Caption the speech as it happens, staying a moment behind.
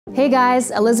Hey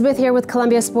guys, Elizabeth here with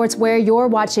Columbia Sportswear. You're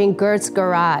watching Gert's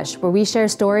Garage, where we share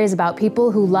stories about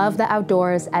people who love the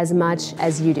outdoors as much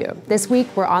as you do. This week,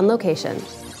 we're on location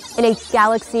in a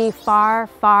galaxy far,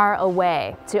 far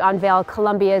away to unveil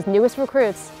Columbia's newest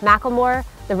recruits, Macklemore,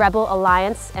 the Rebel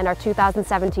Alliance, and our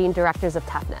 2017 Directors of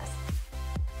Toughness.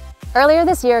 Earlier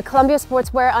this year, Columbia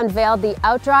Sportswear unveiled the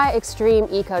OutDry Extreme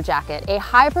Eco Jacket, a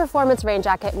high-performance rain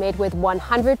jacket made with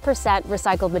 100%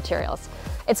 recycled materials.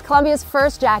 It's Columbia's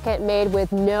first jacket made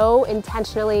with no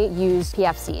intentionally used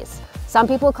PFCs. Some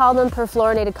people call them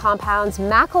perfluorinated compounds.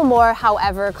 Macklemore,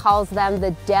 however, calls them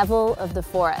the devil of the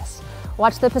forest.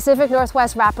 Watch the Pacific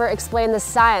Northwest rapper explain the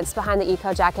science behind the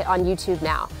Eco Jacket on YouTube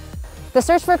now. The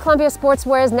search for Columbia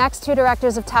Sportswear's next two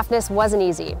Directors of Toughness wasn't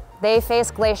easy. They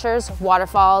faced glaciers,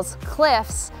 waterfalls,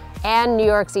 cliffs, and New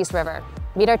York's East River.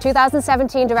 Meet our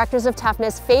 2017 Directors of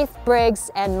Toughness, Faith Briggs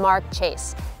and Mark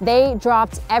Chase. They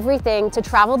dropped everything to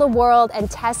travel the world and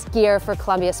test gear for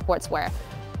Columbia Sportswear.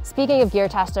 Speaking of gear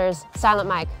testers, Silent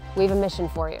Mike, we have a mission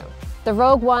for you. The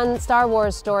Rogue One Star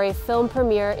Wars story film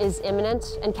premiere is imminent,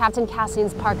 and Captain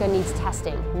Cassian's parka needs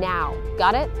testing now.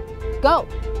 Got it? Go!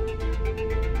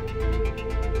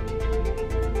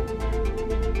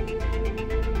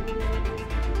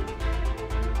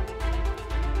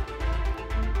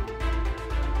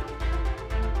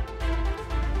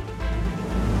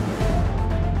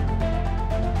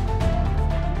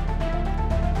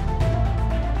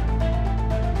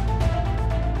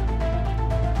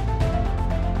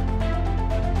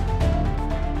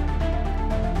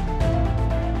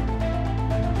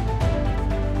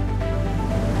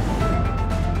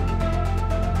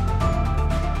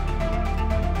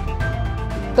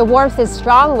 The warmth is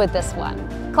strong with this one.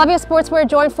 Columbia Sportswear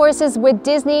joined forces with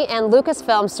Disney and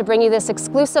Lucasfilms to bring you this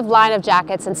exclusive line of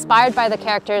jackets inspired by the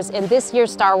characters in this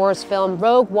year's Star Wars film,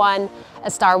 Rogue One,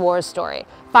 A Star Wars Story.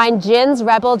 Find Jin's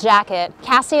Rebel jacket,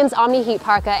 Cassian's Omni Heat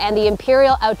parka, and the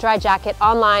Imperial OutDry jacket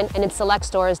online and in select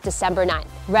stores December 9th.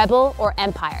 Rebel or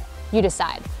Empire? You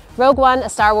decide. Rogue One, A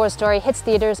Star Wars Story hits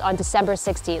theaters on December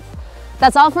 16th.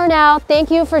 That's all for now.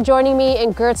 Thank you for joining me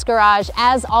in Gert's Garage.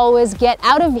 As always, get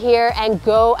out of here and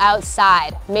go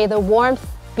outside. May the warmth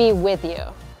be with you.